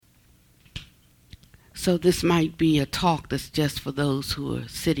So this might be a talk that's just for those who are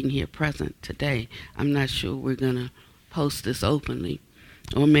sitting here present today. I'm not sure we're going to post this openly.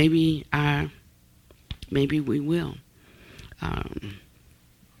 Or maybe we will.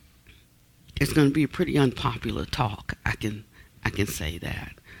 It's going to be a pretty unpopular talk. I can say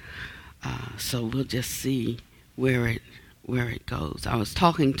that. So we'll just see where it goes. I was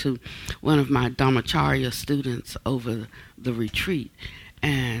talking to one of my Dharmacharya students over the retreat,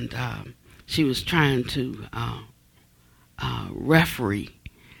 and she was trying to referee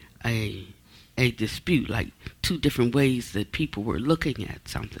a dispute, like two different ways that people were looking at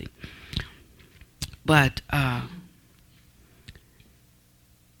something. But I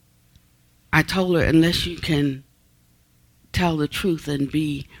told her, unless you can tell the truth and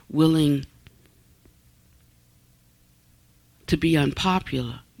be willing to be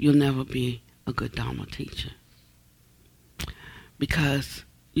unpopular, you'll never be a good Dharma teacher. Because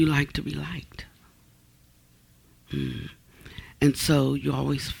you like to be liked. And so you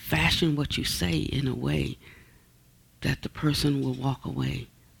always fashion what you say in a way that the person will walk away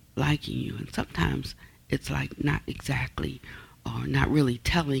liking you. And sometimes it's like not exactly or not really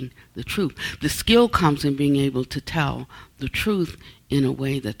telling the truth. The skill comes in being able to tell the truth in a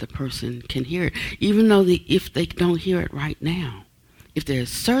way that the person can hear it. Even though if they don't hear it right now, if they're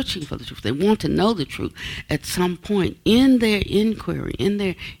searching for the truth, they want to know the truth, at some point in their inquiry, in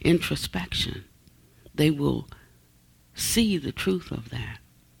their introspection, they will see the truth of that.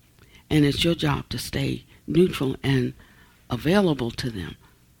 And it's your job to stay neutral and available to them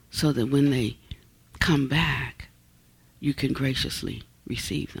so that when they come back, you can graciously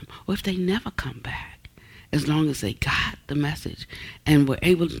receive them. Or if they never come back, as long as they got the message and were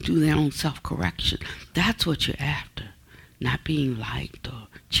able to do their own self-correction, that's what you're after. Not being liked or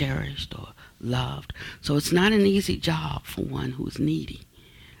cherished or loved. So it's not an easy job for one who's needy.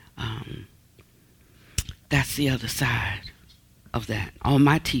 That's the other side of that. All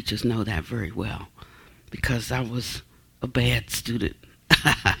my teachers know that very well because I was a bad student.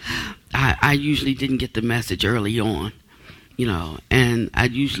 I usually didn't get the message early on, and I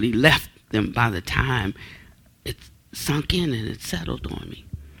usually left them by the time it sunk in and it settled on me.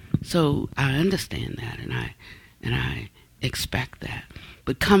 So I understand that, and I expect that.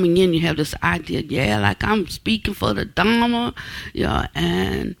 But coming in, you have this idea, like I'm speaking for the Dharma,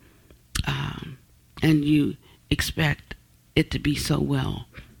 and you expect it to be so well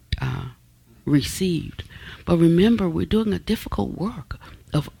received. But remember, we're doing a difficult work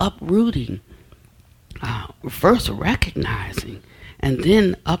of uprooting, first recognizing, and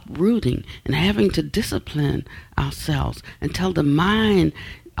then uprooting and having to discipline ourselves until the mind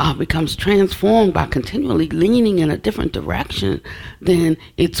becomes transformed by continually leaning in a different direction than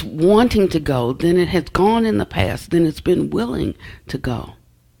it's wanting to go, than it has gone in the past, than it's been willing to go.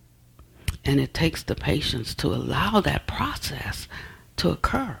 And it takes the patience to allow that process to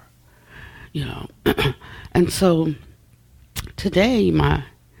occur, And so today my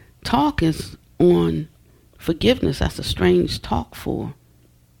talk is on forgiveness. That's a strange talk for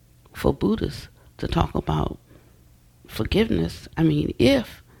Buddhists to talk about forgiveness. I mean,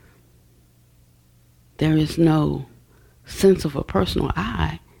 if there is no sense of a personal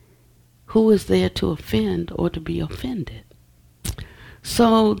I, who is there to offend or to be offended?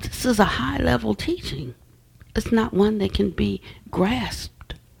 So this is a high-level teaching. It's not one that can be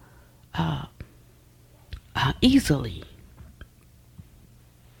grasped easily.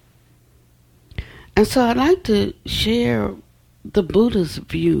 And so I'd like to share the Buddha's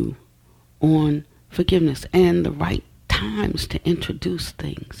view on forgiveness and the right times to introduce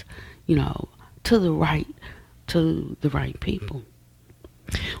things, to the right people.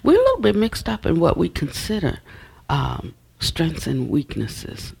 We're a little bit mixed up in what we consider strengths and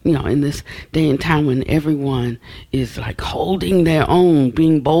weaknesses, in this day and time when everyone is like holding their own,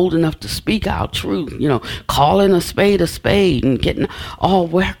 being bold enough to speak out truth, calling a spade and getting all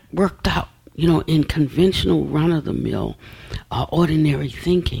worked out, in conventional run-of-the-mill, ordinary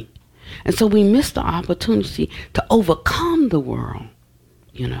thinking. And so we miss the opportunity to overcome the world,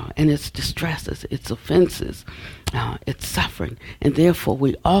 and its distresses, its offenses, its suffering. And therefore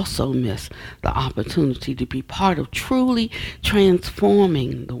we also miss the opportunity to be part of truly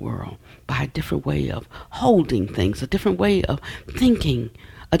transforming the world by a different way of holding things, a different way of thinking,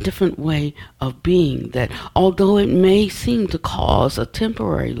 a different way of being, that although it may seem to cause a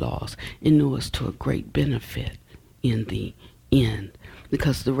temporary loss, inures to a great benefit in the end.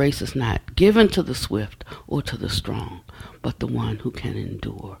 Because the race is not given to the swift or to the strong, but the one who can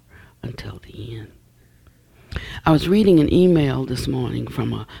endure until the end. I was reading an email this morning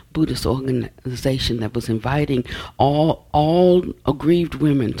from a Buddhist organization that was inviting all aggrieved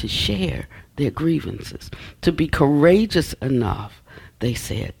women to share their grievances, to be courageous enough, they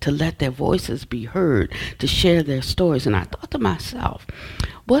said, to let their voices be heard, to share their stories. And I thought to myself,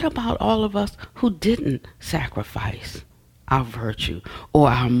 what about all of us who didn't sacrifice our virtue or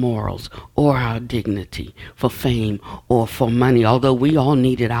our morals or our dignity for fame or for money, although we all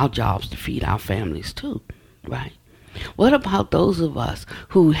needed our jobs to feed our families too, right? What about those of us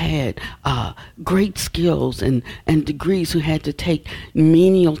who had great skills and degrees, who had to take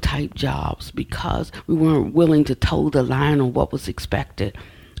menial type jobs because we weren't willing to toe the line on what was expected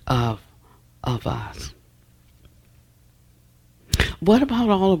of us? What about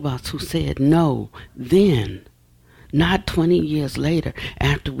all of us who said no then, not 20 years later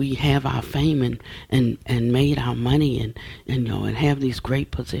after we have our fame and made our money and have these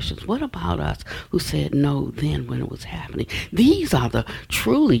great positions? What about us who said no then when it was happening? These are the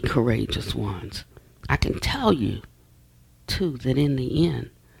truly courageous ones. I can tell you, too, that in the end,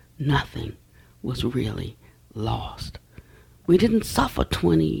 nothing was really lost. We didn't suffer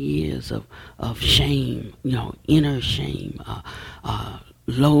 20 years of shame, inner shame,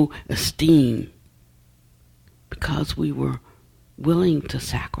 low esteem, because we were willing to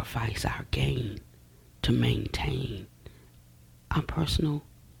sacrifice our gain to maintain our personal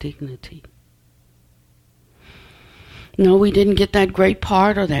dignity. No, we didn't get that great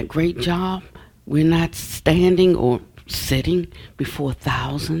part or that great job. We're not standing or sitting before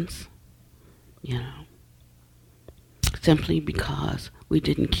thousands, simply because we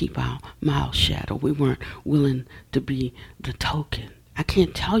didn't keep our mouths shut, or we weren't willing to be the token. I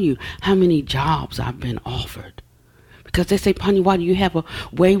can't tell you how many jobs I've been offered, because they say, Pannavati, you have a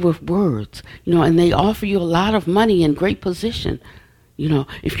way with words, and they offer you a lot of money and great position,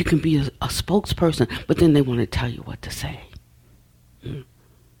 if you can be a spokesperson, but then they want to tell you what to say.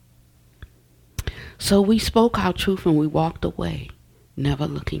 So we spoke our truth and we walked away, never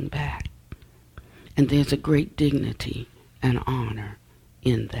looking back. And there's a great dignity and honor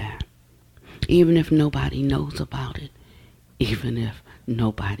in that, even if nobody knows about it, even if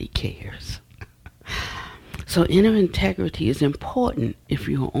nobody cares. So inner integrity is important if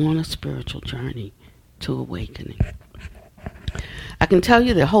you're on a spiritual journey to awakening. I can tell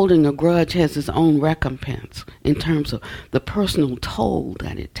you that holding a grudge has its own recompense in terms of the personal toll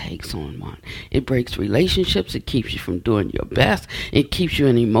that it takes on one. It breaks relationships. It keeps you from doing your best. It keeps you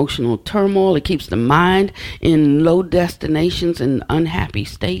in emotional turmoil. It keeps the mind in low destinations and unhappy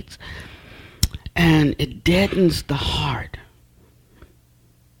states. And it deadens the heart.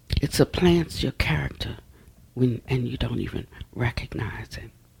 It supplants your character and you don't even recognize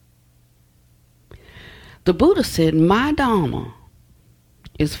it. The Buddha said, my Dharma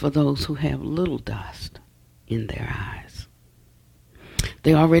is for those who have little dust in their eyes.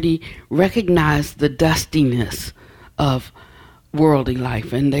 They already recognize the dustiness of worldly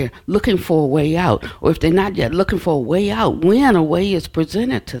life, and they're looking for a way out. Or if they're not yet looking for a way out, when a way is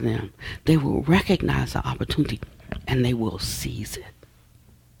presented to them, they will recognize the opportunity and they will seize it.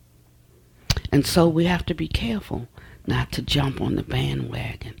 And so we have to be careful not to jump on the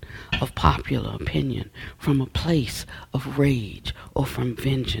bandwagon of popular opinion from a place of rage or from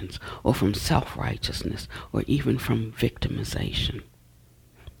vengeance or from self-righteousness or even from victimization,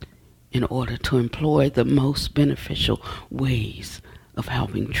 in order to employ the most beneficial ways of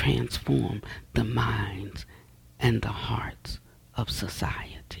helping transform the minds and the hearts of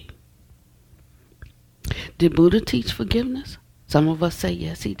society. Did Buddha teach forgiveness? Some of us say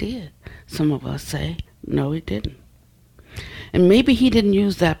yes, he did. Some of us say no, he didn't. And maybe he didn't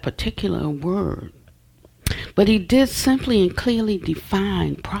use that particular word, but he did simply and clearly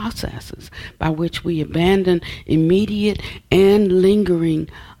define processes by which we abandon immediate and lingering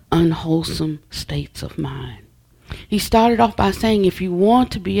unwholesome states of mind. He started off by saying, if you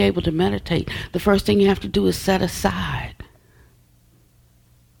want to be able to meditate, the first thing you have to do is set aside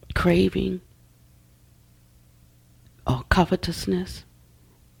craving or covetousness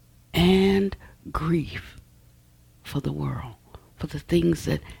and grief for the world, for the things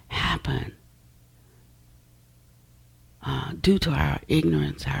that happen due to our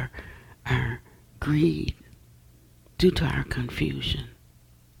ignorance, our greed, due to our confusion.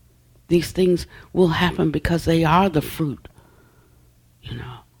 These things will happen because they are the fruit,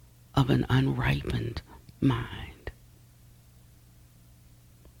 of an unripened mind.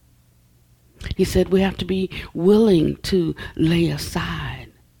 He said we have to be willing to lay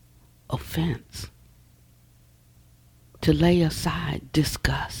aside offense, to lay aside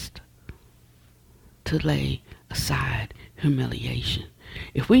disgust, to lay aside humiliation.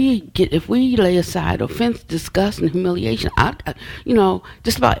 If we lay aside offense, disgust, and humiliation,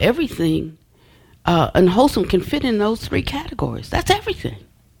 just about everything unwholesome can fit in those three categories. That's everything.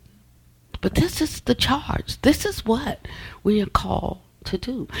 But this is the charge. This is what we are called to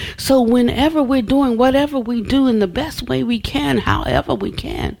do. So whenever we're doing whatever we do in the best way we can, however we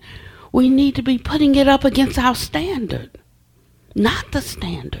can, we need to be putting it up against our standard, not the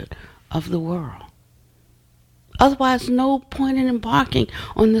standard of the world. Otherwise, no point in embarking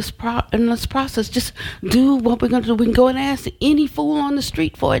on this process. Just do what we're going to do. We can go and ask any fool on the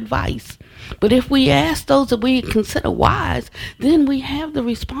street for advice. But if we ask those that we consider wise, then we have the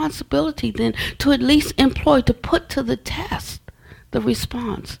responsibility then to at least employ, to put to the test the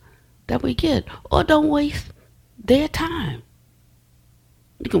response that we get. Or don't waste their time.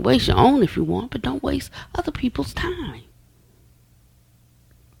 You can waste your own if you want, but don't waste other people's time.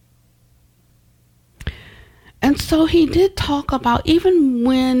 And so he did talk about, even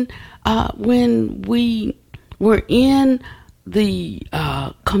when we were in the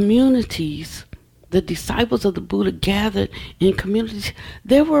communities, the disciples of the Buddha gathered in communities,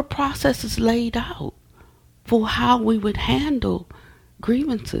 there were processes laid out for how we would handle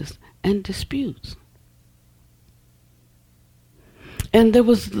grievances and disputes. And there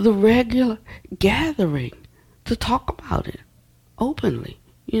was the regular gathering to talk about it openly,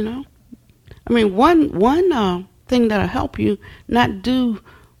 I mean, one thing that'll help you not do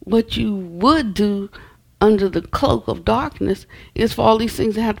what you would do under the cloak of darkness is for all these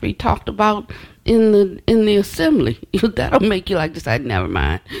things that have to be talked about in the assembly. That'll make you decide, never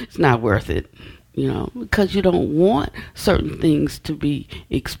mind, it's not worth it, because you don't want certain things to be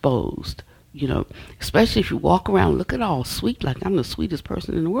exposed. Especially if you walk around looking all sweet, like I'm the sweetest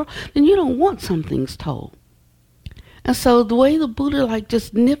person in the world, then you don't want some things told. And so the way the Buddha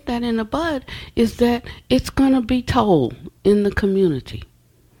just nipped that in the bud is that it's going to be told in the community.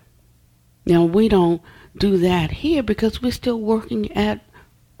 Now, we don't do that here because we're still working at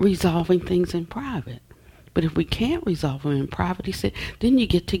resolving things in private. But if we can't resolve them in private, he said, then you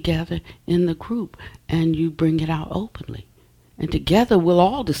get together in the group and you bring it out openly. And together we'll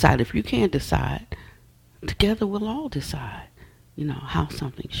all decide. If you can't decide, together we'll all decide, how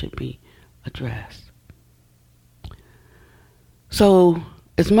something should be addressed. So,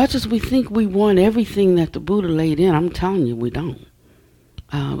 as much as we think we want everything that the Buddha laid in, I'm telling you we don't.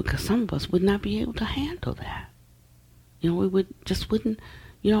 Because some of us would not be able to handle that. We wouldn't,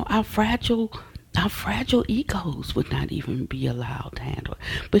 our fragile egos would not even be allowed to handle it.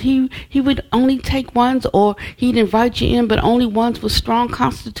 But he would only take ones, or he'd invite you in, but only ones with strong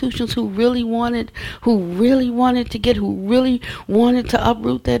constitutions who really wanted to get, who really wanted to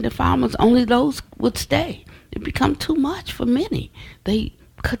uproot their defilements. Only those would stay. It become too much for many. They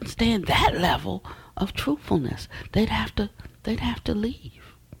couldn't stand that level of truthfulness. They'd have to leave.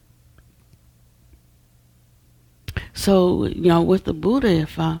 So, with the Buddha,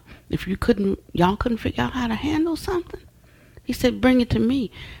 if y'all couldn't figure out how to handle something, he said, bring it to me.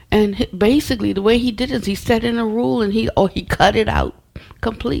 And basically the way he did it is he set in a rule and he cut it out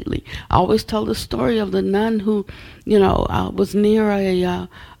completely. I always tell the story of the nun who, was near a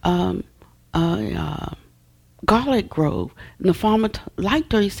garlic grove, and the farmer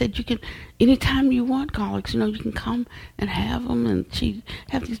liked her. He said, you can, anytime you want garlics, you can come and have them. And she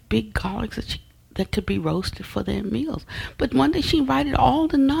had these big garlics that could be roasted for their meals. But one day she invited all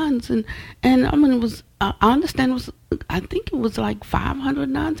the nuns, and I mean, it was, I understand it was, I think it was 500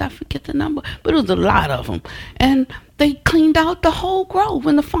 nuns, I forget the number, but it was a lot of them. And they cleaned out the whole grove.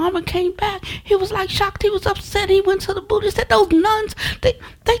 When the farmer came back, he was shocked, he was upset. He went to the Buddha and said, those nuns, they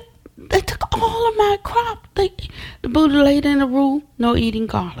took all of my crop. The Buddha laid in a rule, no eating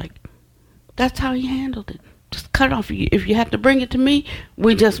garlic. That's how he handled it. Just cut it off. If you have to bring it to me,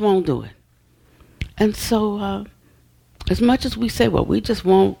 we just won't do it. And so, as much as we say, well, we just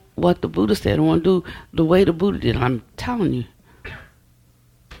want what the Buddha said, and want to do the way the Buddha did, I'm telling you,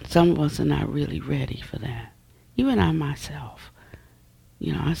 some of us are not really ready for that. Even I myself.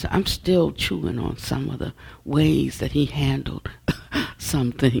 I'm still chewing on some of the ways that he handled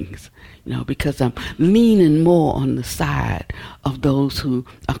some things, because I'm leaning more on the side of those who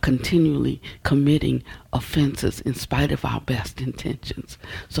are continually committing offenses in spite of our best intentions.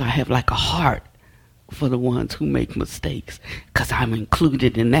 So I have a heart for the ones who make mistakes, because I'm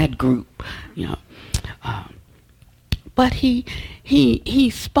included in that group, But he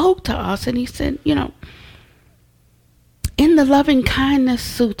spoke to us and he said, in the Loving Kindness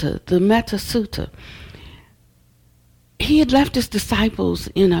Sutta, the Metta Sutta, he had left his disciples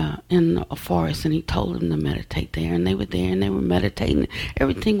in a forest, and he told them to meditate there, and they were there and they were meditating.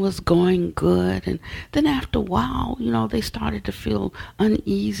 Everything was going good, and then after a while, they started to feel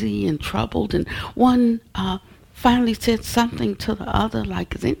uneasy and troubled, and one finally said something to the other,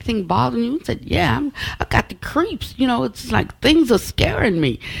 like, is anything bothering you? He said, yeah, I got the creeps, it's like things are scaring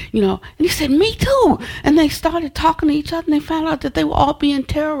me, and he said, me too. And they started talking to each other, and they found out that they were all being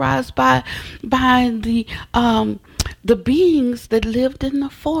terrorized by the beings that lived in the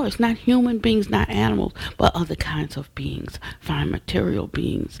forest, not human beings, not animals, but other kinds of beings, fine material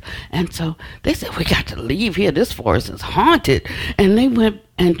beings. And so they said, we got to leave here. This forest is haunted. And they went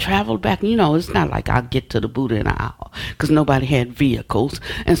and traveled back. It's not like I'll get to the Buddha in an hour, because nobody had vehicles.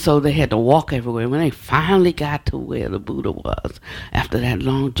 And so they had to walk everywhere. When they finally got to where the Buddha was after that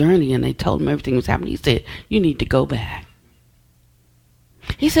long journey, and they told him everything was happening, he said, you need to go back.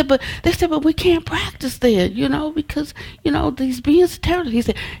 He said, but we can't practice there, because, these beings are terrible. He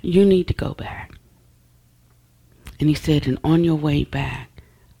said, you need to go back. And he said, and on your way back,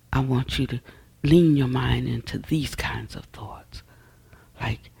 I want you to lean your mind into these kinds of thoughts.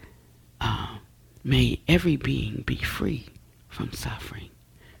 Like, may every being be free from suffering,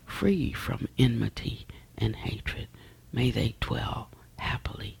 free from enmity and hatred. May they dwell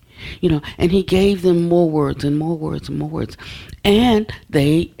happily. And he gave them more words and more words and more words. And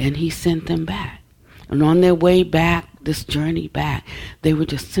he sent them back. And on their way back, this journey back, they were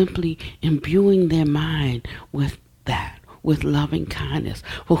just simply imbuing their mind with that, with loving kindness,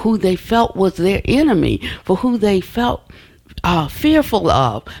 for who they felt was their enemy, for who they felt fearful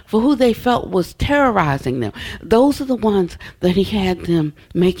of, for who they felt was terrorizing them. Those are the ones that he had them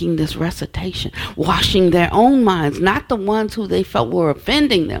making this recitation, washing their own minds, not the ones who they felt were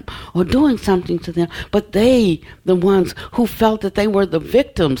offending them or doing something to them, but the ones who felt that they were the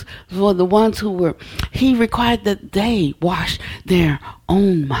victims, were the ones he required that they wash their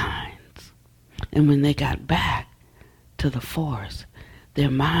own minds. And when they got back to the forest, their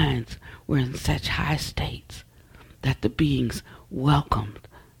minds were in such high states that the beings welcomed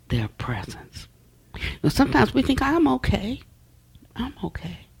their presence. Sometimes we think, I'm okay,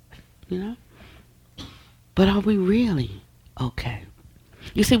 But are we really okay?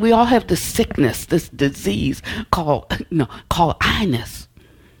 You see, we all have this sickness, this disease called I-ness.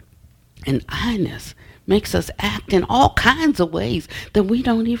 And I-ness makes us act in all kinds of ways that we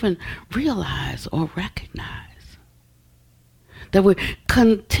don't even realize or recognize. That we're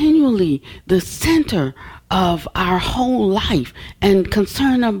continually the center of our whole life and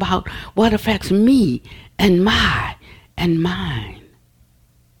concerned about what affects me and my and mine.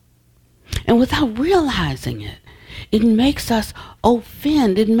 And without realizing it, it makes us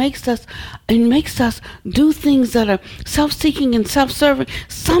offend. It makes us do things that are self-seeking and self-serving.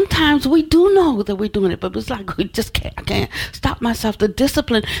 Sometimes we do know that we're doing it, but it's like I can't stop myself. The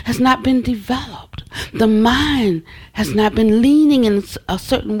discipline has not been developed. The mind has not been leaning in a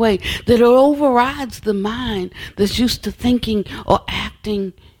certain way that it overrides the mind that's used to thinking or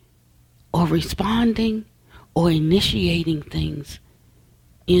acting or responding or initiating things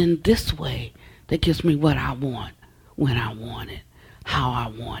in this way that gives me what I want, when I want it, how I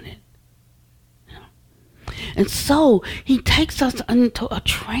want it. And so he takes us into a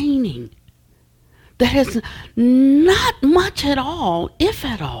training that has not much at all, if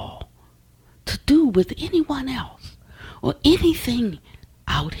at all, to do with anyone else or anything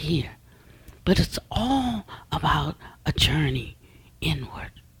out here. But it's all about a journey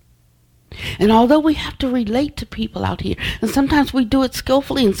inward. And although we have to relate to people out here, and sometimes we do it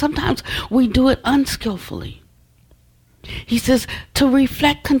skillfully and sometimes we do it unskillfully, he says to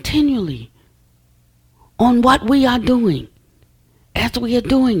reflect continually on what we are doing as we are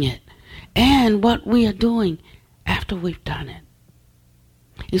doing it and what we are doing after we've done it.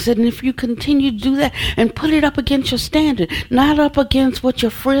 He said, and if you continue to do that and put it up against your standard, not up against what your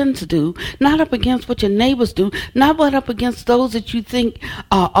friends do, not up against what your neighbors do, not what up against those that you think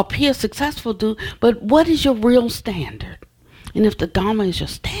appear successful do, but what is your real standard? And if the Dharma is your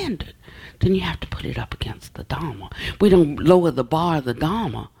standard, then you have to put it up against the Dharma. We don't lower the bar of the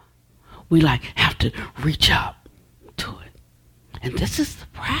Dharma. We have to reach up to it. And this is the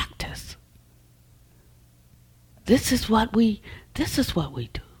practice. This is what we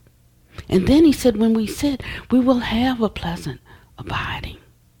do. And then he said, when we sit, we will have a pleasant abiding.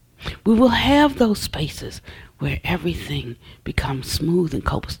 We will have those spaces where everything becomes smooth and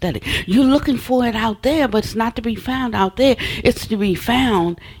copacetic. You're looking for it out there, but it's not to be found out there. It's to be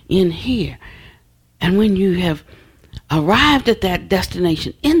found in here. And when you have arrived at that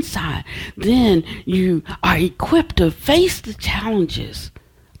destination inside, then you are equipped to face the challenges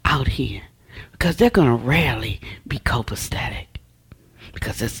out here. because they're going to rarely be copacetic,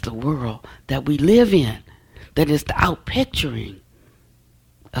 because it's the world that we live in that is the outpicturing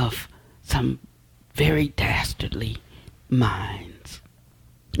of some very dastardly minds,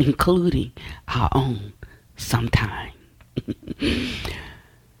 including our own sometime.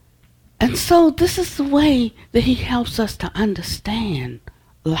 And so this is the way that he helps us to understand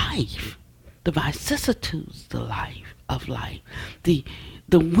life, the vicissitudes of life, the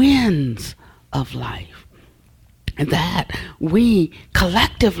winds of life, and that we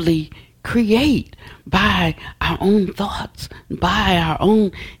collectively create by our own thoughts, by our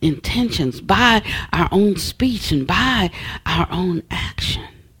own intentions, by our own speech, and by our own action.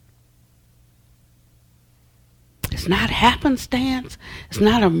 It's not happenstance. It's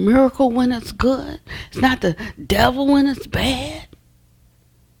not a miracle when it's good. It's not the devil when it's bad.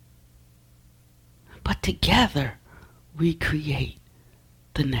 But together we create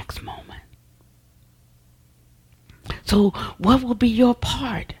the next moment. So what will be your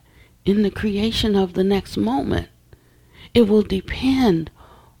part in the creation of the next moment? It will depend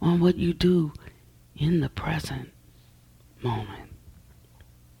on what you do in the present moment.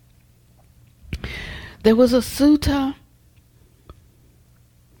 There was a sutta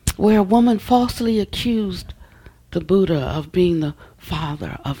where a woman falsely accused the Buddha of being the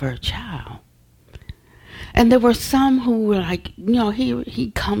father of her child. And there were some who were like,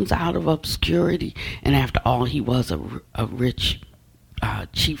 he comes out of obscurity, and after all, he was a rich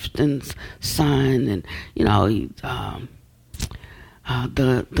chieftain's son, and he's the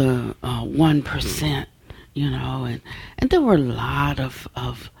 1%, and there were a lot of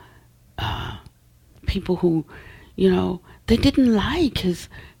people who, they didn't like his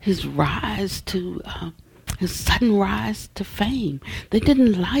rise to his sudden rise to fame. They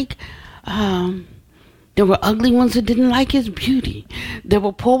didn't like. There were ugly ones that didn't like his beauty. There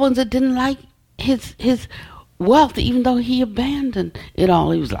were poor ones that didn't like his wealth, even though he abandoned it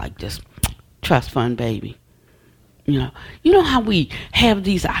all. He was like, just trust fund baby. You know how we have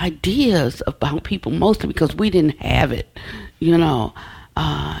these ideas about people, mostly because we didn't have it,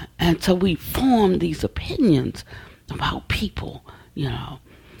 and so we form these opinions about people,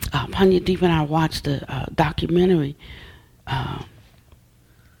 Pannavati and I watched a documentary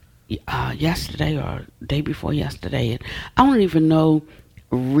yesterday or day before yesterday, and I don't even know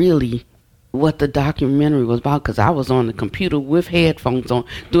really what the documentary was about, because I was on the computer with headphones on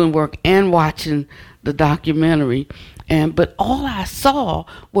doing work and watching the documentary, but all I saw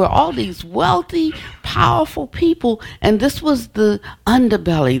were all these wealthy, powerful people, and this was the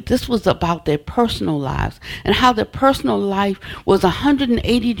underbelly. This was about their personal lives and how their personal life was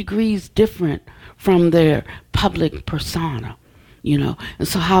 180 degrees different from their public persona. And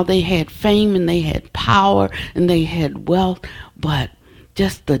so how they had fame and they had power and they had wealth, but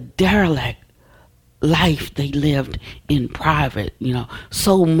just the derelict life they lived in private,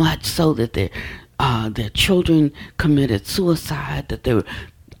 so much so that their children committed suicide, that they were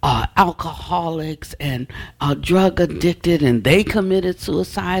alcoholics and drug addicted, and they committed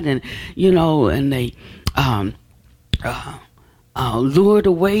suicide, and and they lured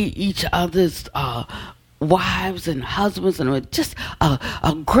away each other's wives and husbands, and just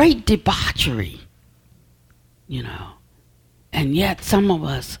a great debauchery, and yet some of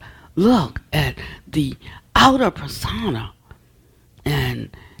us look at the outer persona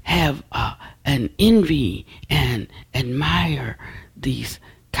and have an envy and admire these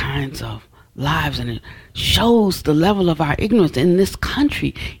kinds of lives, and it shows the level of our ignorance in this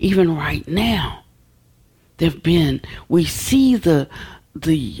country. Even right now, we see the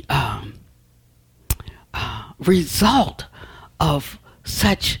result of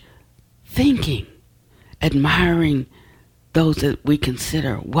such thinking, admiring those that we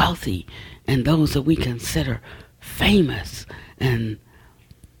consider wealthy and those that we consider famous, and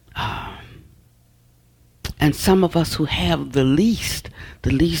some of us who have the least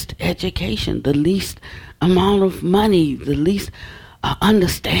education, the least amount of money, the least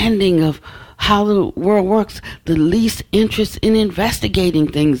understanding of how the world works, the least interest in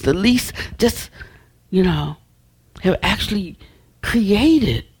investigating things, the least just, have actually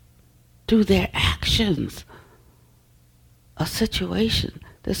created through their actions a situation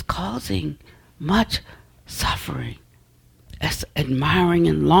that's causing much suffering, as admiring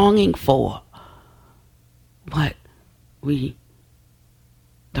and longing for what we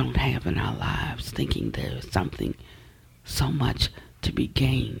don't have in our lives, thinking there is something so much to be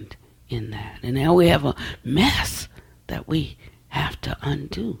gained in that. And now we have a mess that we have to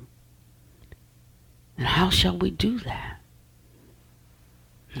undo. And how shall we do that?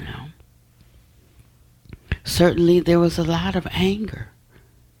 Certainly there was a lot of anger.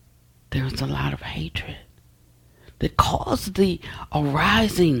 There there is a lot of hatred that caused the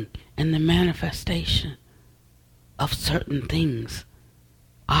arising and the manifestation of certain things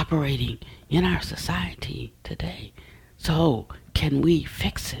operating in our society today. So, can we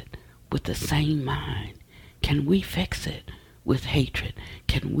fix it with the same mind? Can we fix it with hatred?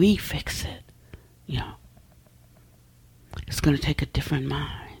 Can we fix it? It's going to take a different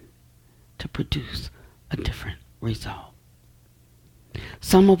mind to produce a different result.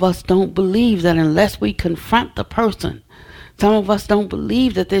 Some of us don't believe that unless we confront the person, some of us don't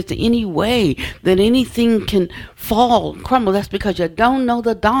believe that there's any way that anything can fall, crumble. That's because you don't know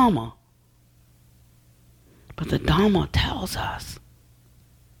the Dharma. But the Dharma tells us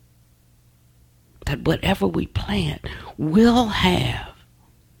that whatever we plant will have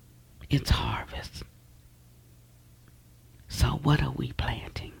its harvest. So what are we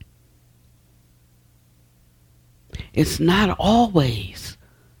planting? It's not always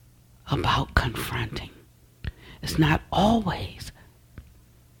about confronting. It's not always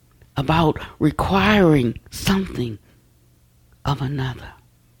about requiring something of another.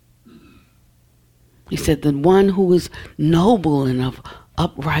 He said the one who is noble and of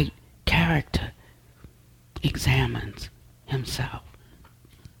upright character examines himself.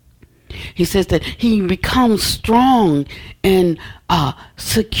 He says that he becomes strong and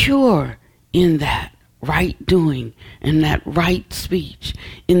secure in that right doing, in that right speech,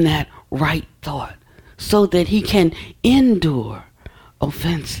 in that right thought, so that he can endure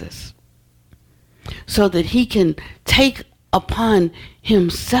offenses, so that he can take upon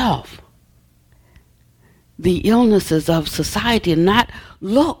himself the illnesses of society and not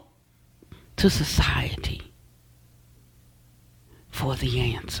look to society for the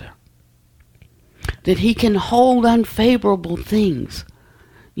answer. That he can hold unfavorable things,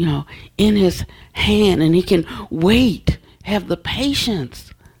 in his hand, and he can wait, have the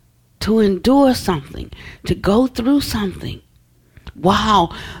patience to endure something, to go through something,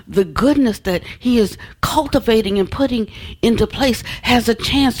 while the goodness that he is cultivating and putting into place has a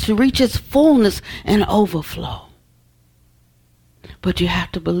chance to reach its fullness and overflow. But you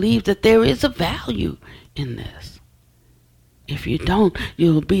have to believe that there is a value in this. If you don't,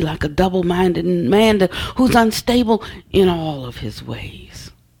 you'll be like a double-minded man who's unstable in all of his ways.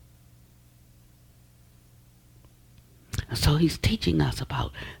 And so he's teaching us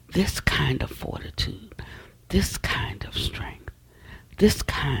about this kind of fortitude, this kind of strength, this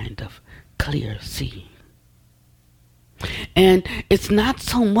kind of clear seeing. And it's not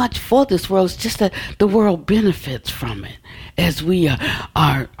so much for this world, it's just that the world benefits from it as we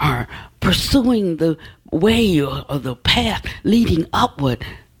are pursuing the way or the path leading upward.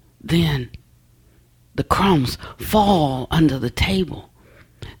 Then the crumbs fall under the table.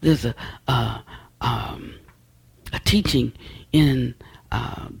 There's a teaching in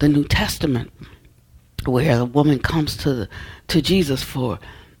the New Testament where a woman comes to Jesus for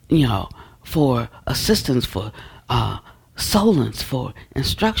assistance, for solence, for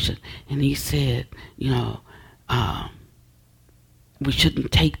instruction, and he said, we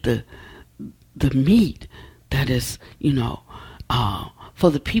shouldn't take the meat that is,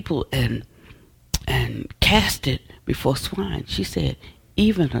 for the people and cast it before swine. She said,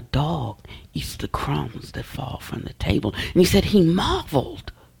 even a dog eats the crumbs that fall from the table. And he said he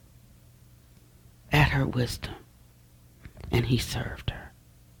marveled at her wisdom, and he served her.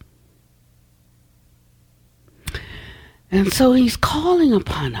 And so he's calling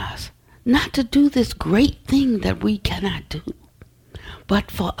upon us not to do this great thing that we cannot do, but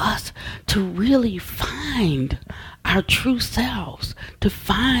for us to really find our true selves, to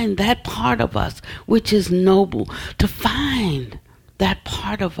find that part of us which is noble, to find that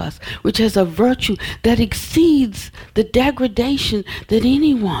part of us which has a virtue that exceeds the degradation that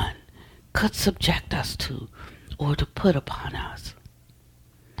anyone could subject us to or to put upon us.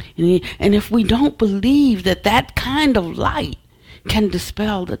 And if we don't believe that that kind of light can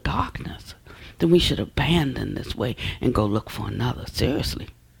dispel the darkness, then we should abandon this way and go look for another. Seriously.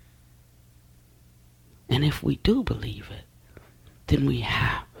 And if we do believe it, then we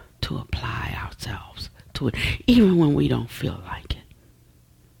have to apply ourselves to it, even when we don't feel like it.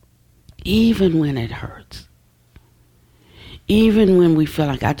 Even when it hurts. Even when we feel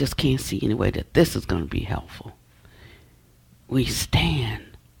like I just can't see any way that this is going to be helpful. We stand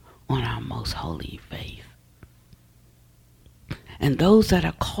on our most holy faith. And those that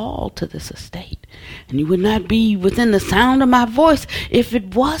are called to this estate, and you would not be within the sound of my voice if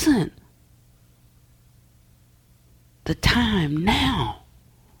it wasn't the time now.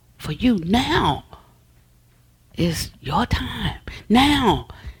 For you, now is your time. Now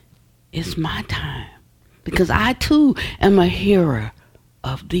is my time. Because I too am a hearer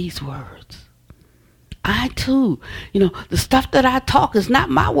of these words. I too, the stuff that I talk is not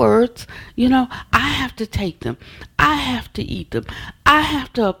my words. I have to take them. I have to eat them. I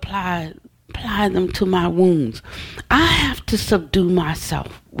have to apply them to my wounds. I have to subdue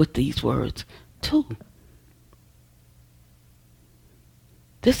myself with these words too.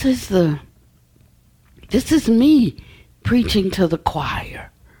 This is me preaching to the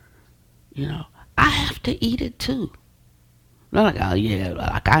choir. I have to eat it too. Not like, oh yeah,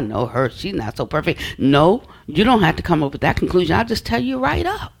 like I know her, she's not so perfect. No, you don't have to come up with that conclusion. I'll just tell you right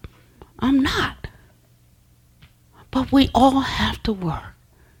up. I'm not. But we all have to work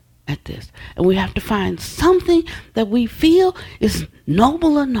at this. And we have to find something that we feel is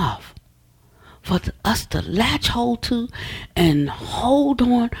noble enough for us to latch hold to and hold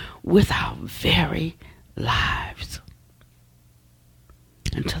on with our very lives.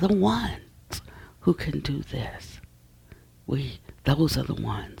 And to the ones who can do this, those are the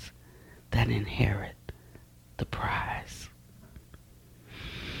ones that inherit the prize.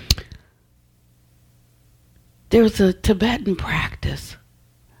 There's a Tibetan practice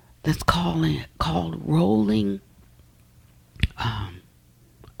that's called rolling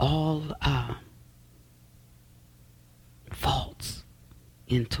all faults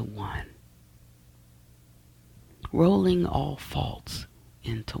into one. Rolling all faults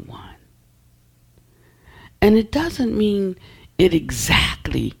into one. And it doesn't mean it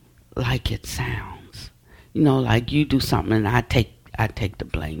exactly like it sounds. Like you do something and I take the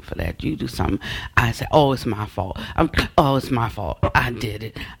blame for that. You do something, I say, oh, it's my fault. It's my fault. I did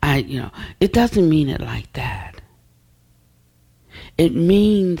it. It doesn't mean it like that. It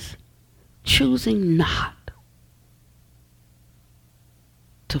means choosing not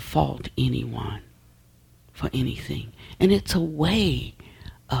to fault anyone for anything. And it's a way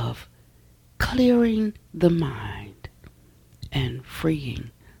of clearing the mind and freeing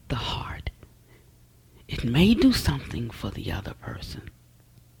the heart. It may do something for the other person,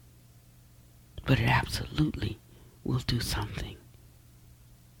 but it absolutely will do something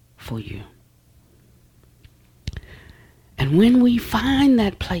for you. And when we find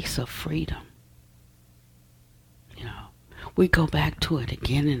that place of freedom, we go back to it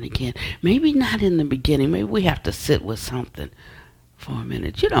again and again. Maybe not in the beginning. Maybe we have to sit with something for a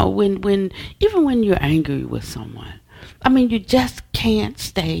minute. Even when you're angry with someone, you just can't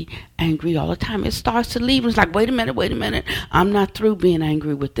stay angry all the time. It starts to leave. It's like, wait a minute. I'm not through being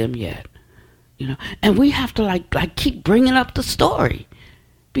angry with them yet. And we have to like keep bringing up the story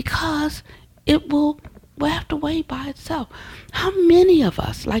because it will have to wait by itself. How many of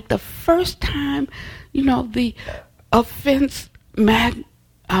us, like the first time, the offense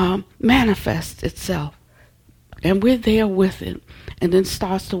manifests itself, and we're there with it, and then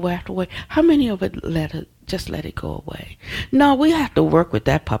starts to wax away. How many of it just let it go away? No, we have to work with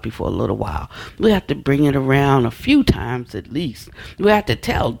that puppy for a little while. We have to bring it around a few times at least. We have to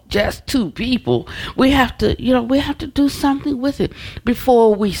tell just 2 people. We have to do something with it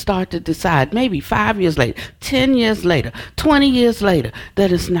before we start to decide, maybe 5 years later, 10 years later, 20 years later,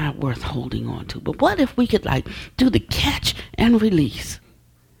 that it's not worth holding on to. But what if we could do the catch and release?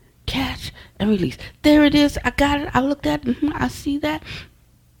 Catch and release. There it is. I got it. I looked at it. I see that.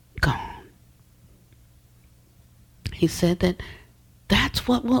 Gone. He said that's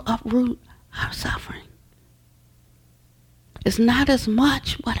what will uproot our suffering. It's not as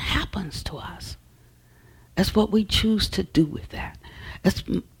much what happens to us as what we choose to do with that. As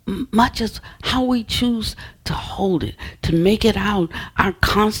much as how we choose to hold it, to make it our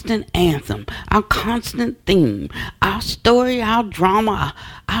constant anthem, our constant theme, our story, our drama,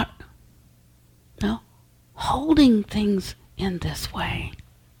 holding things in this way.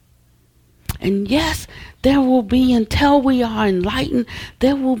 And yes, there will be, until we are enlightened,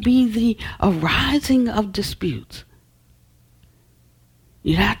 there will be the arising of disputes.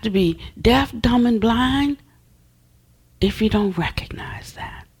 You have to be deaf, dumb, and blind if you don't recognize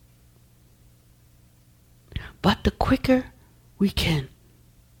that. But the quicker we can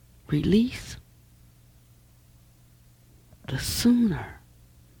release, the sooner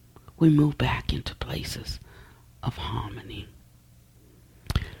we move back into places of harmony.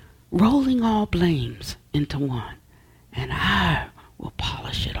 Rolling all blames into one, and I will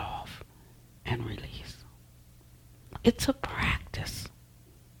polish it off and release. It's a practice.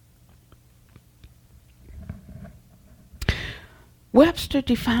 Webster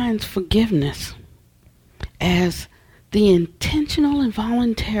defines forgiveness as the intentional and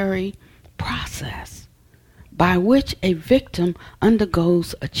voluntary process by which a victim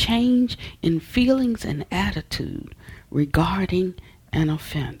undergoes a change in feelings and attitude regarding an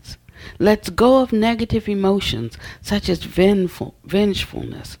offense. lets go of negative emotions such as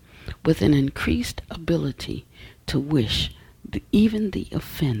vengefulness with an increased ability to wish even the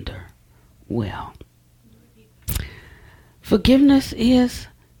offender well. Forgiveness is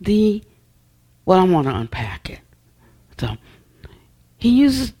I want to unpack it. So, he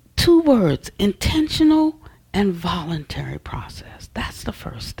uses two words, intentional and voluntary process. That's the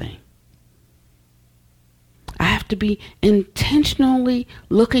first thing. I have to be intentionally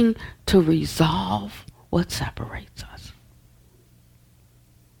looking to resolve what separates us.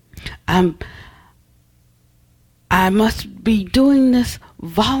 I must be doing this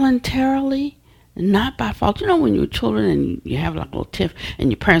voluntarily, not by fault. You know, when you're children and you have like a little tiff and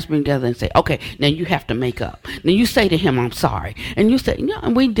your parents bring together and say, okay, now you have to make up. Then you say to him, I'm sorry. And you say, yeah,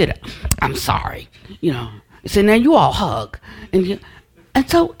 we did it. I'm sorry. You know, you say, now you all hug. And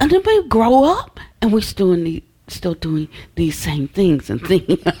then we grow up and we're still doing these same things and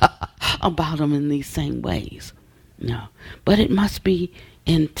thinking about them in these same ways. No, but it must be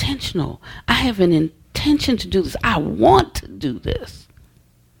intentional. I have an intention to do this. I want to do this.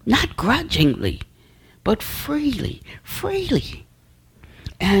 Not grudgingly, but freely.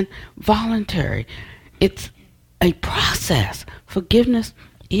 And voluntary. It's a process. Forgiveness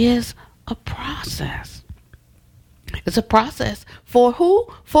is a process. It's a process for who?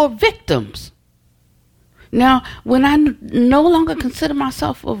 For victims. Now, when I no longer consider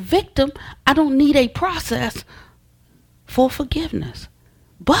myself a victim, I don't need a process for forgiveness.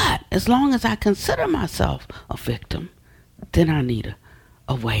 But as long as I consider myself a victim, then I need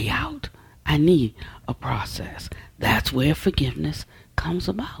a way out. I need a process. That's where forgiveness comes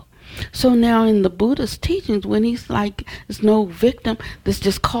about. So now in the Buddha's teachings, when he's like, there's no victim, there's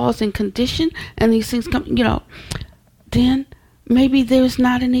just cause and condition, and these things come, then maybe there's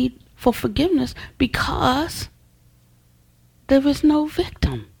not a need for forgiveness because there is no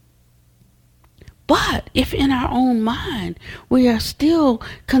victim. But if in our own mind we are still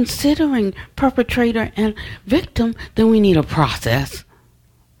considering perpetrator and victim, then we need a process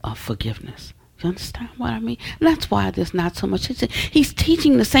of forgiveness. You understand what I mean? And that's why there's not so much. He's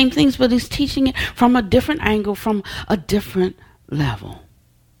teaching the same things, but he's teaching it from a different angle, from a different level.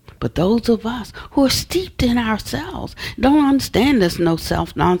 But those of us who are steeped in ourselves, don't understand this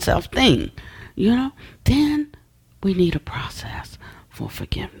non-self thing, then we need a process for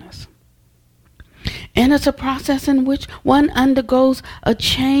forgiveness. And it's a process in which one undergoes a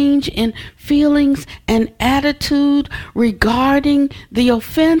change in feelings and attitude regarding the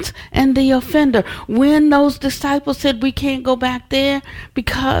offense and the offender. When those disciples said we can't go back there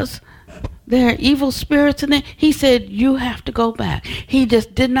because there are evil spirits in it, he said you have to go back. He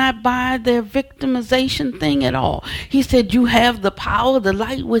just did not buy their victimization thing at all. He said you have the power, the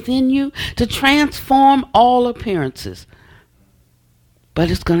light within you to transform all appearances.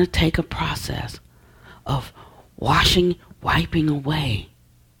 But it's going to take a process of wiping away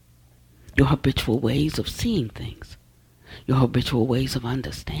your habitual ways of seeing things, your habitual ways of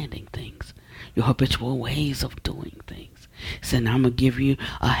understanding things, your habitual ways of doing things. He said, I'm going to give you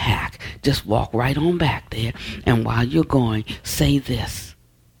a hack. Just walk right on back there, and while you're going, say this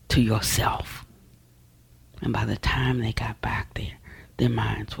to yourself. And by the time they got back there, their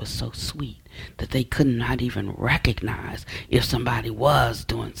minds were so sweet that they could not even recognize if somebody was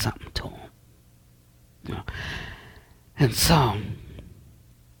doing something to them. And so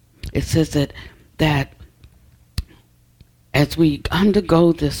it says that as we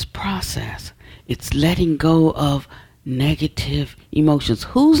undergo this process, it's letting go of negative emotions.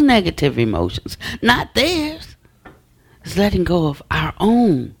 Whose negative emotions? Not theirs. It's letting go of our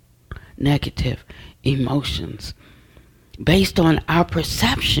own negative emotions based on our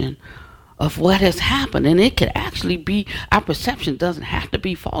perception of what has happened. And it could actually be, our perception doesn't have to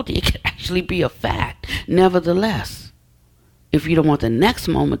be faulty. It could actually be a fact. Nevertheless, if you don't want the next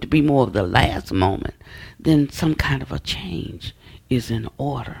moment to be more of the last moment, then some kind of a change is in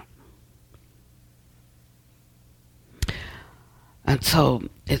order. And so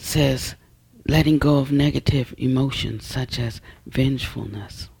it says, letting go of negative emotions such as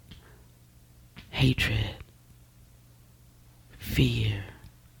vengefulness, hatred, fear,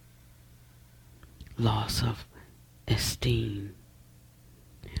 loss of esteem,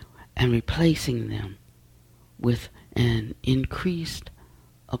 and replacing them with an increased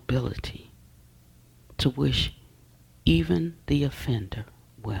ability to wish even the offender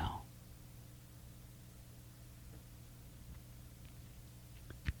well.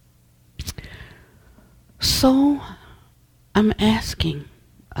 So I'm asking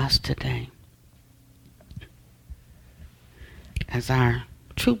us today, as our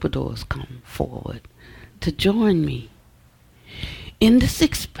troubadours come forward to join me in this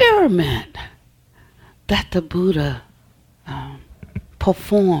experiment that the Buddha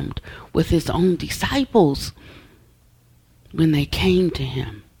performed with his own disciples when they came to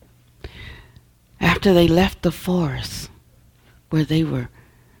him, after they left the forest where they were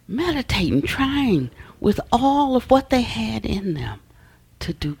meditating, trying with all of what they had in them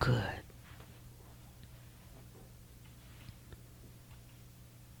to do good.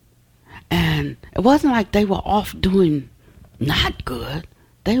 And it wasn't like they were off doing not good.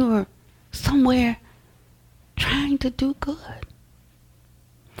 They were somewhere trying to do good.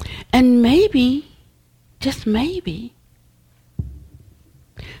 And maybe, just maybe,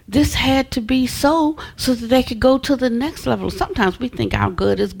 this had to be so that they could go to the next level. Sometimes we think our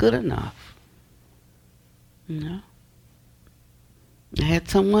good is good enough. You know? I had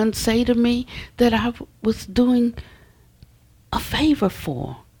someone say to me that I was doing a favor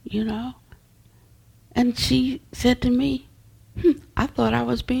for, you know. And she said to me, I thought I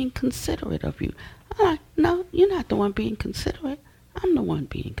was being considerate of you. I'm like, no, you're not the one being considerate. I'm the one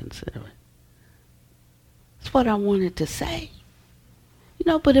being considerate. That's what I wanted to say. You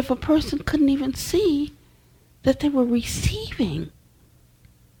know, but if a person couldn't even see that they were receiving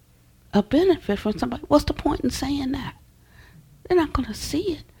a benefit from somebody, what's the point in saying that? They're not going to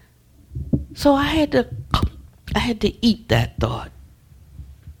see it. So I had to eat that thought.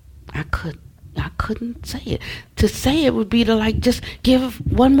 I couldn't say it. To say it would be to like just give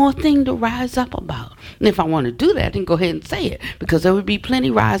one more thing to rise up about. And if I want to do that, then go ahead and say it, because there would be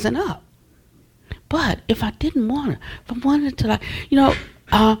plenty rising up. But if I didn't want to, if I wanted to, like, you know,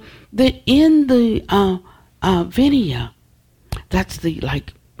 in the Vinaya, that's the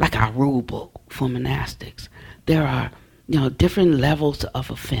like our rule book for monastics. There are, you know, different levels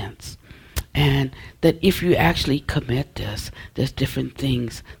of offense, and that if you actually commit this, there's different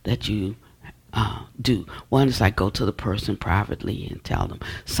things that you do. One is like go to the person privately and tell them.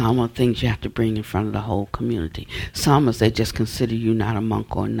 Some are things you have to bring in front of the whole community. Some is they just consider you not a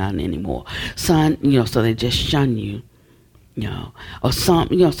monk or nun anymore. Some, you know, so they just shun you, you know. Or some,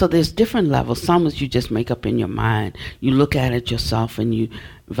 you know, so there's different levels. Some is you just make up in your mind. You look at it yourself and you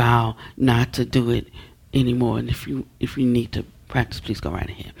vow not to do it anymore. And if you need to practice, please go right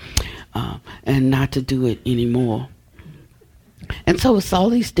ahead. And not to do it anymore. And so it's all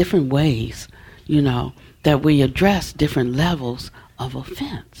these different ways, you know, that we address different levels of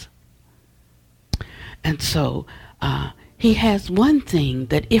offense. And so he has one thing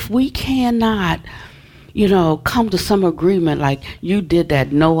that if we cannot, you know, come to some agreement like, you did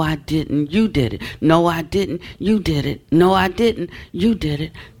that, no I didn't, you did it, no I didn't, you did it, no I didn't, you did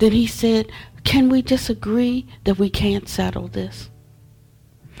it, then he said, can we just agree that we can't settle this?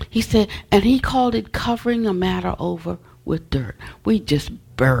 He said, and he called it covering a matter over with dirt. We just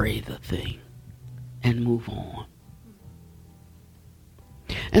bury the thing and move on.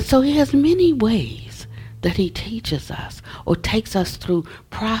 And so he has many ways that he teaches us or takes us through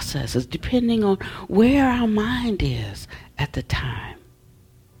processes depending on where our mind is at the time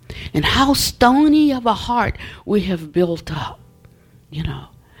and how stony of a heart we have built up, you know.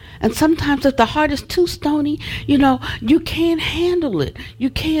 And sometimes if the heart is too stony, you know, you can't handle it. You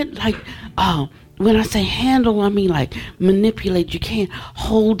can't, like, when I say handle, I mean like manipulate. You can't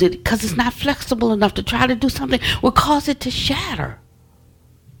hold it because it's not flexible enough. To try to do something will cause it to shatter,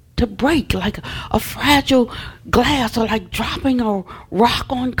 to break like a fragile glass, or like dropping a rock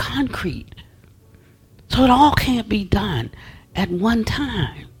on concrete. So it all can't be done at one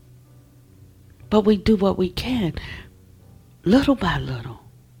time. But we do what we can, little by little,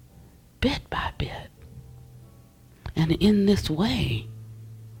 bit by bit. And in this way,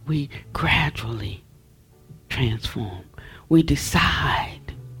 we gradually transform. We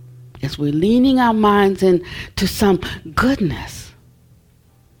decide, as we're leaning our minds into some goodness,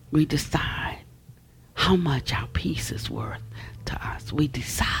 we decide how much our peace is worth to us. We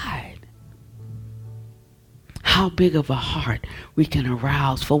decide how big of a heart we can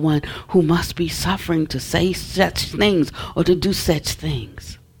arouse for one who must be suffering to say such things or to do such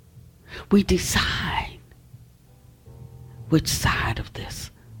things. We decide which side of this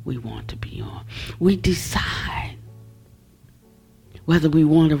we want to be on. We decide whether we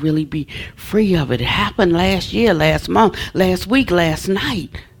want to really be free of it. It happened last year, last month, last week, last night,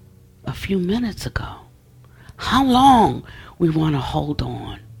 a few minutes ago. How long we want to hold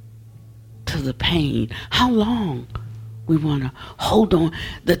on to the pain. How long we want to hold on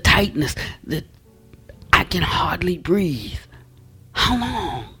the tightness that I can hardly breathe. How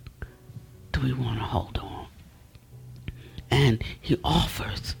long do we want to hold on? And he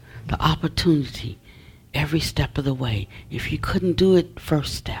offers the opportunity every step of the way. If you couldn't do it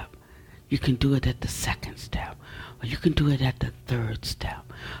first step, you can do it at the second step. or you can do it at the 3rd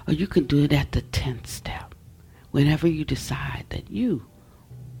step, or you can do it at the 10th step, whenever you decide that you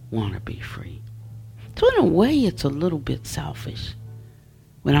want to be free. So in a way, it's a little bit selfish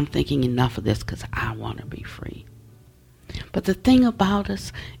when I'm thinking enough of this because I want to be free. But the thing about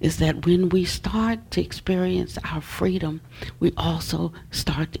us is that when we start to experience our freedom, we also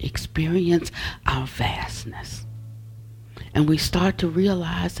start to experience our vastness. And we start to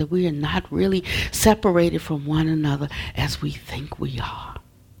realize that we are not really separated from one another as we think we are.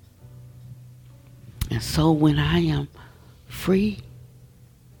 And so when I am free,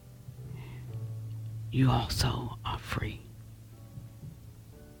 you also are free.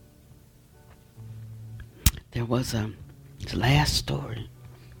 There was a last story.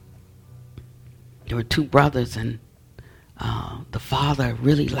 There were 2 brothers, and the father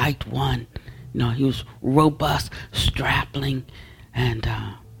really liked one. You know, he was robust, strapling, and,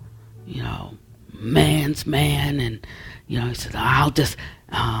 man's man. And, he said, I'll just,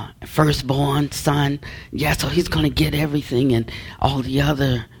 firstborn son. Yeah, so he's going to get everything. And all the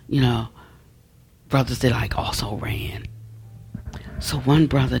other, brothers, they also ran. So one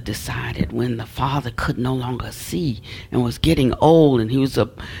brother decided when the father could no longer see and was getting old and he was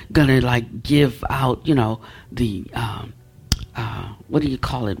going to give out, the, what do you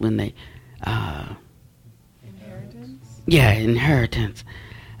call it when they, inheritance? Yeah, inheritance.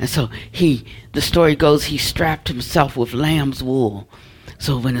 And so the story goes, he strapped himself with lamb's wool.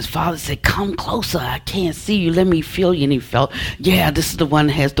 So when his father said, come closer, I can't see you, let me feel you. And he felt, yeah, this is the one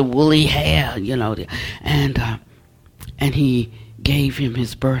that has the woolly hair, and he gave him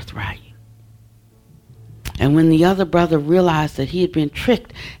his birthright. And when the other brother realized that he had been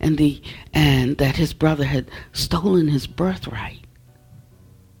tricked and that his brother had stolen his birthright,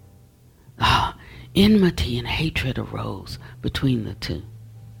 enmity and hatred arose between the two.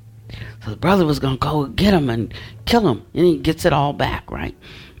 So the brother was going to go get him and kill him, and he gets it all back, right?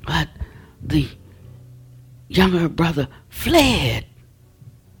 But the younger brother fled.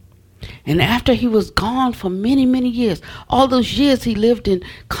 And after he was gone for many, many years, all those years he lived in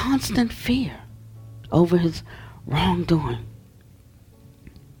constant fear over his wrongdoing.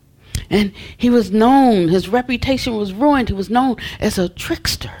 And he was known, his reputation was ruined. He was known as a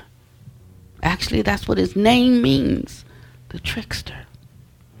trickster. Actually, that's what his name means, the trickster.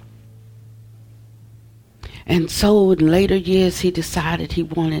 And so in later years, he decided he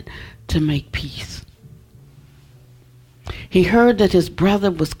wanted to make peace. He heard that his brother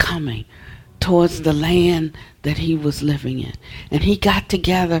was coming towards the land that he was living in. And he got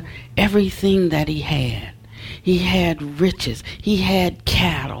together everything that he had. He had riches. He had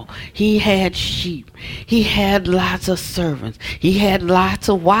cattle. He had sheep. He had lots of servants. He had lots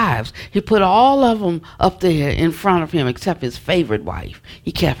of wives. He put all of them up there in front of him except his favorite wife.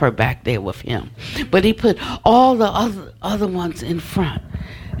 He kept her back there with him. But he put all the other ones in front.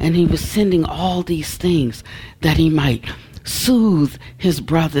 And he was sending all these things that he might soothe his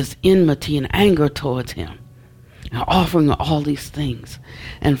brother's enmity and anger towards him. And offering all these things.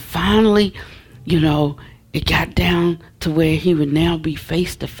 And finally, it got down to where he would now be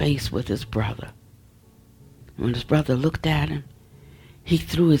face to face with his brother. When his brother looked at him, he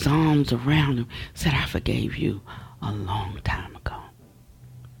threw his arms around him, said, I forgave you a long time ago.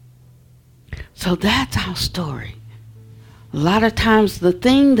 So that's our story. A lot of times the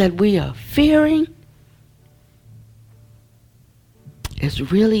thing that we are fearing is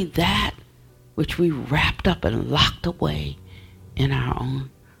really that which we wrapped up and locked away in our own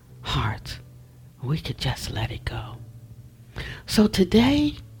hearts. We could just let it go. So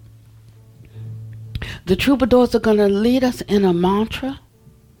today, the troubadours are going to lead us in a mantra.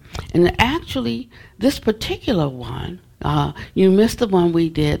 And actually, this particular one, you missed the one we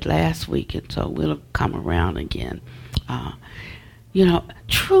did last week, and so we'll come around again.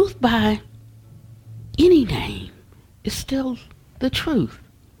 Truth by any name is still the truth.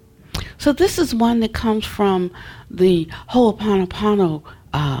 So this is one that comes from the Ho'oponopono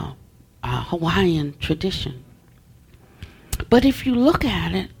Hawaiian tradition. But if you look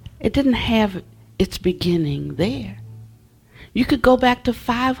at it, it didn't have its beginning there. You could go back to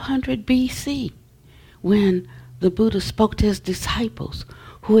 500 BC when the Buddha spoke to his disciples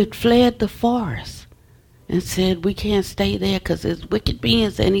who had fled the forest and said, we can't stay there because there's wicked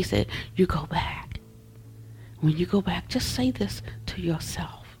beings. And he said, you go back. When you go back, just say this to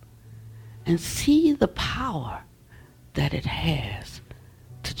yourself and see the power that it has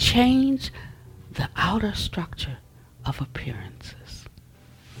to change the outer structure of appearances.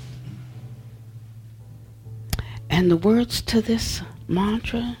 And the words to this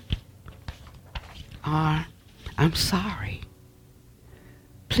mantra are, I'm sorry.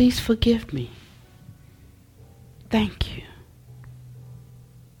 Please forgive me. Thank you.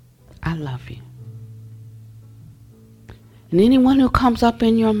 I love you. And anyone who comes up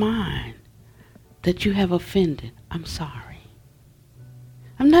in your mind that you have offended, I'm sorry.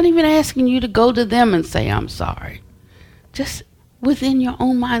 I'm not even asking you to go to them and say I'm sorry. Just within your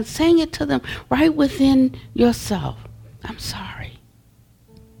own mind, saying it to them right within yourself. I'm sorry.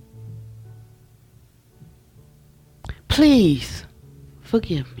 Please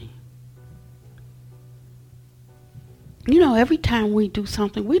forgive me. You know, every time we do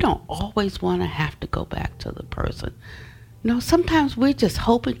something, we don't always want to have to go back to the person. You know, sometimes we're just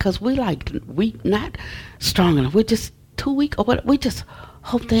hoping because we're like weak, not strong enough. We're just too weak, or what? We just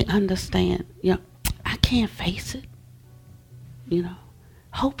hope they understand. You know, I can't face it. You know,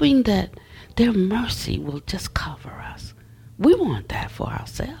 hoping that their mercy will just cover us. We want that for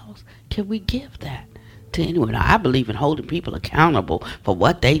ourselves. Can we give that to anyone? Now, I believe in holding people accountable for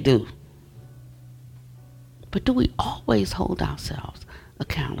what they do. But do we always hold ourselves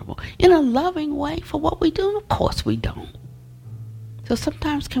accountable in a loving way for what we do? Of course we don't. So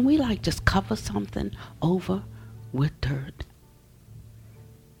sometimes can we like just cover something over with dirt?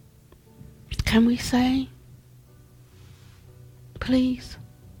 Can we say, please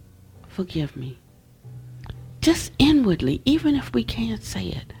forgive me? Just inwardly, even if we can't say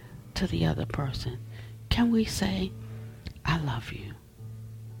it to the other person, can we say, I love you?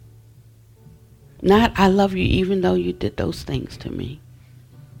 Not, I love you even though you did those things to me.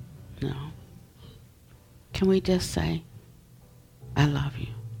 No. Can we just say, I love you?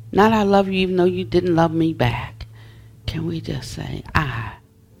 Not, I love you even though you didn't love me back. Can we just say, I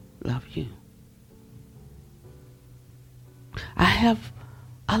love you? I have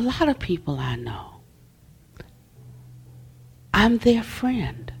a lot of people I know. I'm their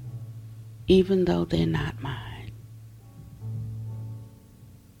friend, even though they're not mine.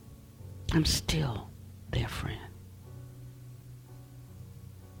 I'm still their friend.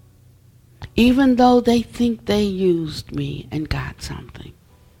 Even though they think they used me and got something,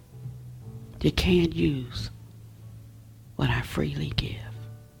 you can't use what I freely give.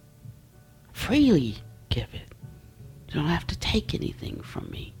 Freely give it. You don't have to take anything from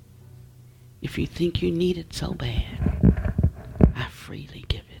me. If you think you need it so bad, I freely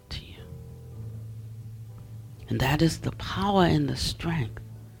give it to you. And that is the power and the strength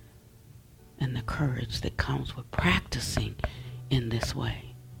and the courage that comes with practicing in this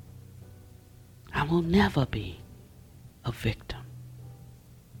way. I will never be a victim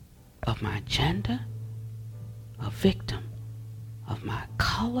of my gender, a victim of my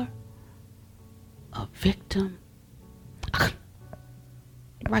color, a victim.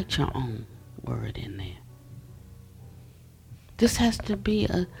 Write your own word in there. This has to be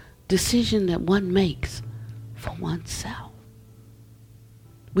a decision that one makes for oneself.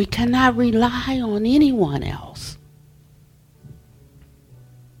 We cannot rely on anyone else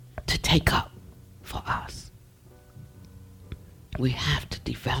to take up for us. We have to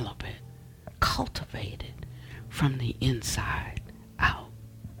develop it, cultivate it from the inside out.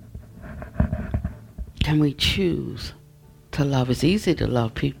 Can we choose to love? It's easy to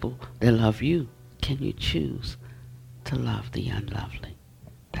love people that love you. Can you choose to love the unlovely?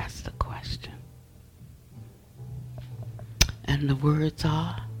 That's the question. And the words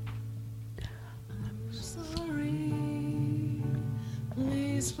are, I'm sorry,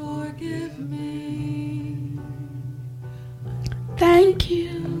 please forgive me. Thank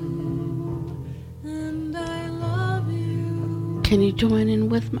you, and I love you. Can you join in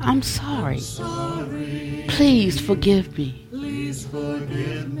with me? I'm sorry. Please forgive me. Please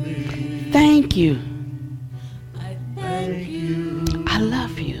forgive me. Thank you. I thank you. I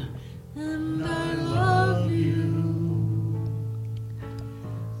love you. And I love you.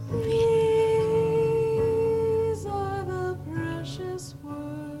 These are the precious words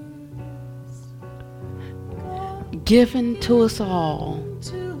given to us all.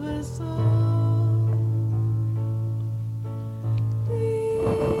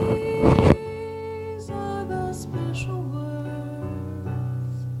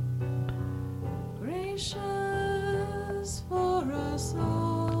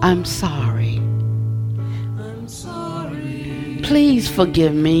 I'm sorry. I'm sorry. Please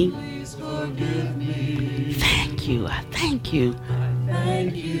forgive me. Please forgive me. Thank you. I thank you. I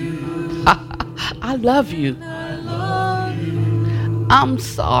thank you. I love you. I love you. I'm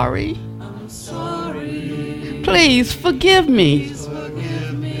sorry. I'm sorry. Please forgive me. Please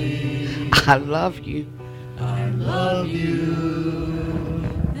forgive me. I love you. I love you.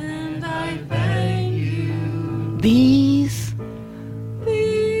 And I thank you. These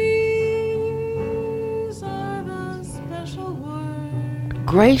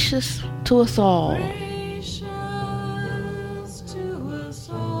gracious to us all. Gracious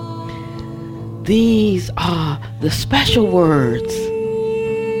These are the special words.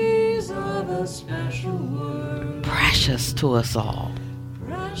 Precious to us all.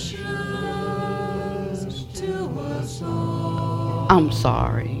 I'm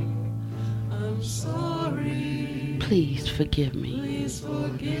sorry. Please forgive me.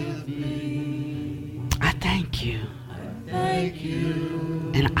 I thank you.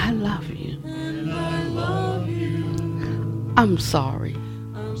 And I love you. I'm sorry.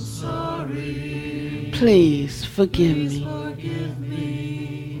 Please forgive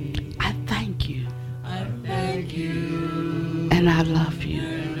me. I thank you. And I love you.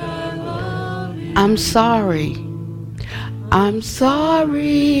 I'm sorry. I'm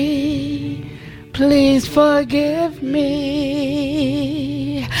sorry. Please forgive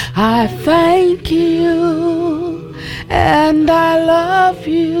me. I thank you. And I love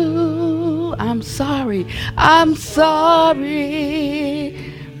you. I'm sorry. I'm sorry.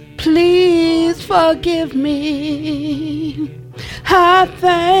 Please forgive me. I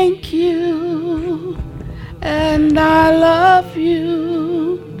thank you. And I love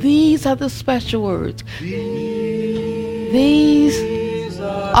you. These are the special words. These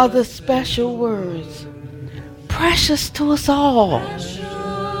are the special words. Precious to us all.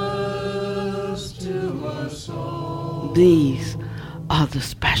 These are the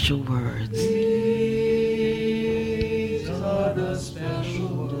special words.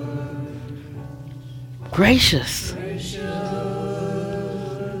 Gracious.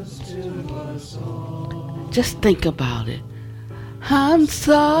 Just think about it. I'm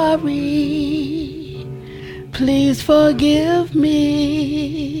sorry. Please forgive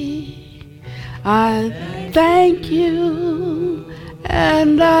me. I thank you.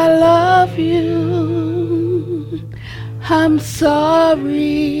 And I love you. I'm sorry.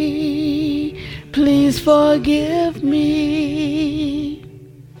 Please forgive me.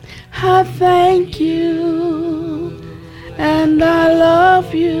 I thank you. And I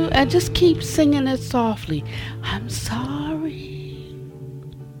love you. And just keep singing it softly. I'm sorry.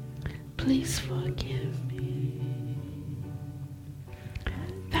 Please forgive me.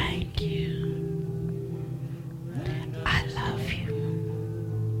 Thank you. I love you.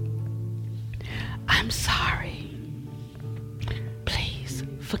 I'm sorry. Please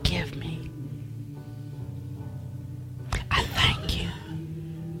forgive me. I thank you.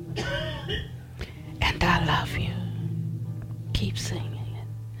 And I love you. Keep singing it.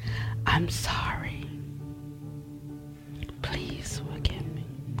 I'm sorry. Please forgive me.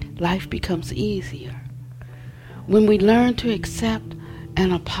 Life becomes easier when we learn to accept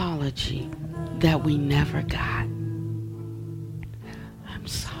an apology that we never got. I'm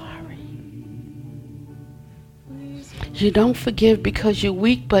sorry. You don't forgive because you're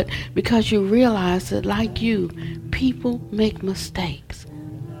weak, but because you realize that, like you, people make mistakes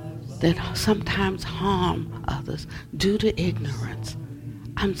that sometimes harm others due to ignorance.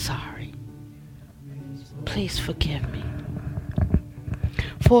 I'm sorry. Please forgive me.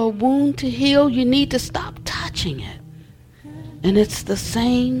 For a wound to heal, you need to stop touching it. And it's the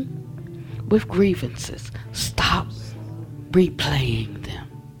same with grievances. Stop replaying them.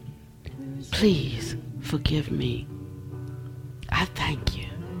 Please forgive me. I thank you.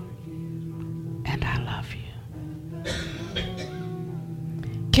 And I love you.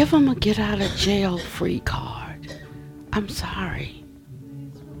 Give them a get out of jail free card. I'm sorry.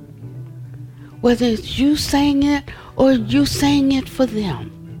 Whether it's you saying it or you saying it for them.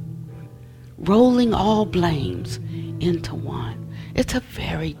 Rolling all blames into one. It's a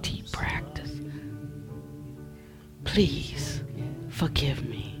very deep practice. Please forgive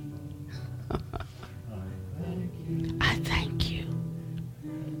me. I thank you.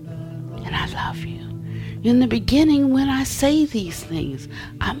 And I love you. In the beginning, when I say these things,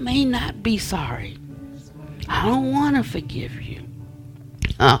 I may not be sorry. I don't want to forgive you.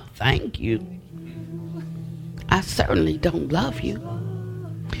 Oh, thank you. I certainly don't love you.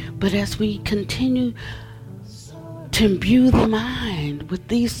 But as we continue to imbue the mind with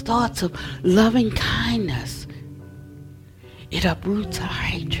these thoughts of loving kindness, it uproots our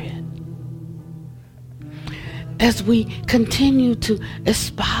hatred. As we continue to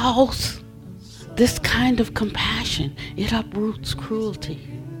espouse this kind of compassion, it uproots cruelty.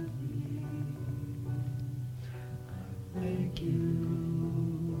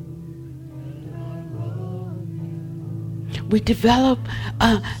 We develop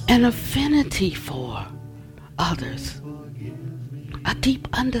an affinity for others, a deep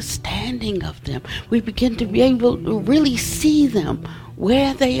understanding of them. We begin to be able to really see them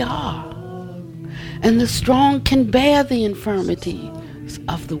where they are. And the strong can bear the infirmities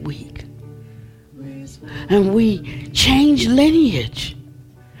of the weak. And we change lineage.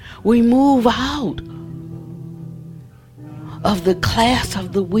 We move out of the class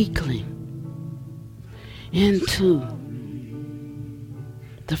of the weakling into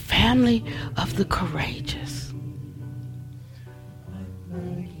the family of the courageous.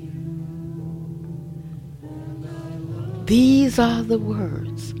 These are the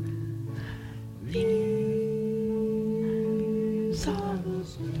words. These are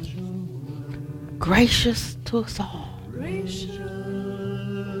gracious to us all.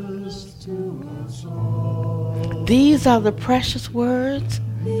 These are the precious words.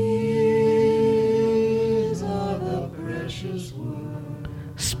 These are the precious words.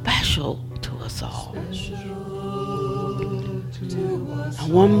 Special to us all.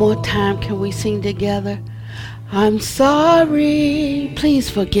 And one more time, can we sing together? I'm sorry. Please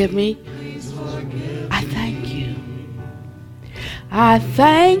forgive me. I thank you. I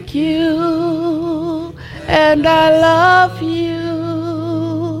thank you. And I love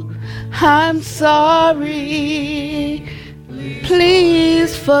you. I'm sorry.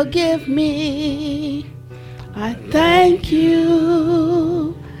 Please forgive me. I thank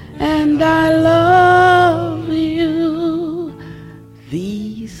you. And I love you.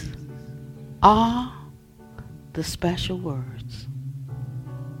 These are the special words.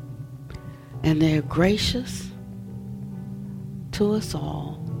 And they're gracious to us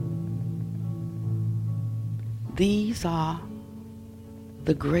all. These are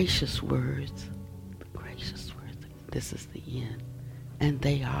the gracious words. The gracious words. This is the end. And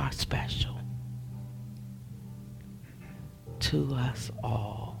they are special to us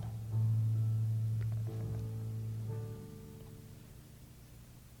all.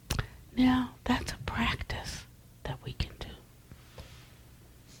 Now, that's a practice that we can do.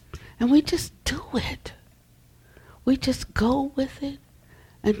 And we just do it. We just go with it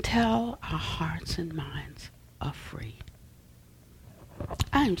until our hearts and minds are free.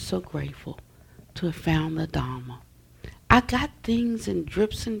 I am so grateful to have found the Dharma. I got things in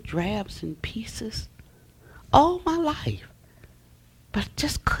drips and drabs and pieces all my life, but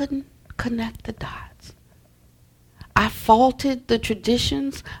just couldn't connect the dots. I faulted the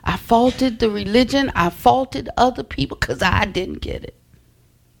traditions, I faulted the religion, I faulted other people because I didn't get it.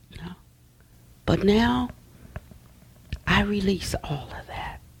 No. But now, I release all of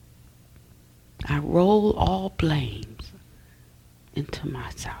that. I roll all blames into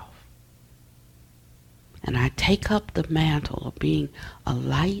myself. And I take up the mantle of being a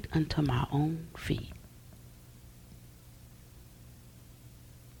light unto my own feet.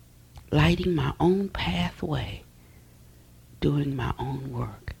 Lighting my own pathway, doing my own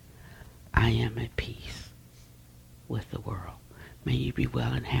work. I am at peace with the world. May you be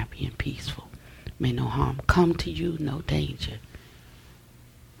well and happy and peaceful. May no harm come to you, no danger.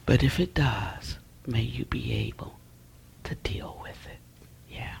 But if it does, may you be able to deal with it.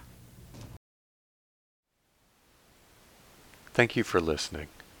 Yeah. Thank you for listening.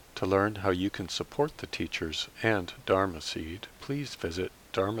 To learn how you can support the teachers and Dharma Seed, please visit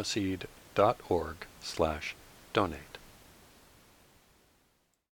dharmaseed.org/donate.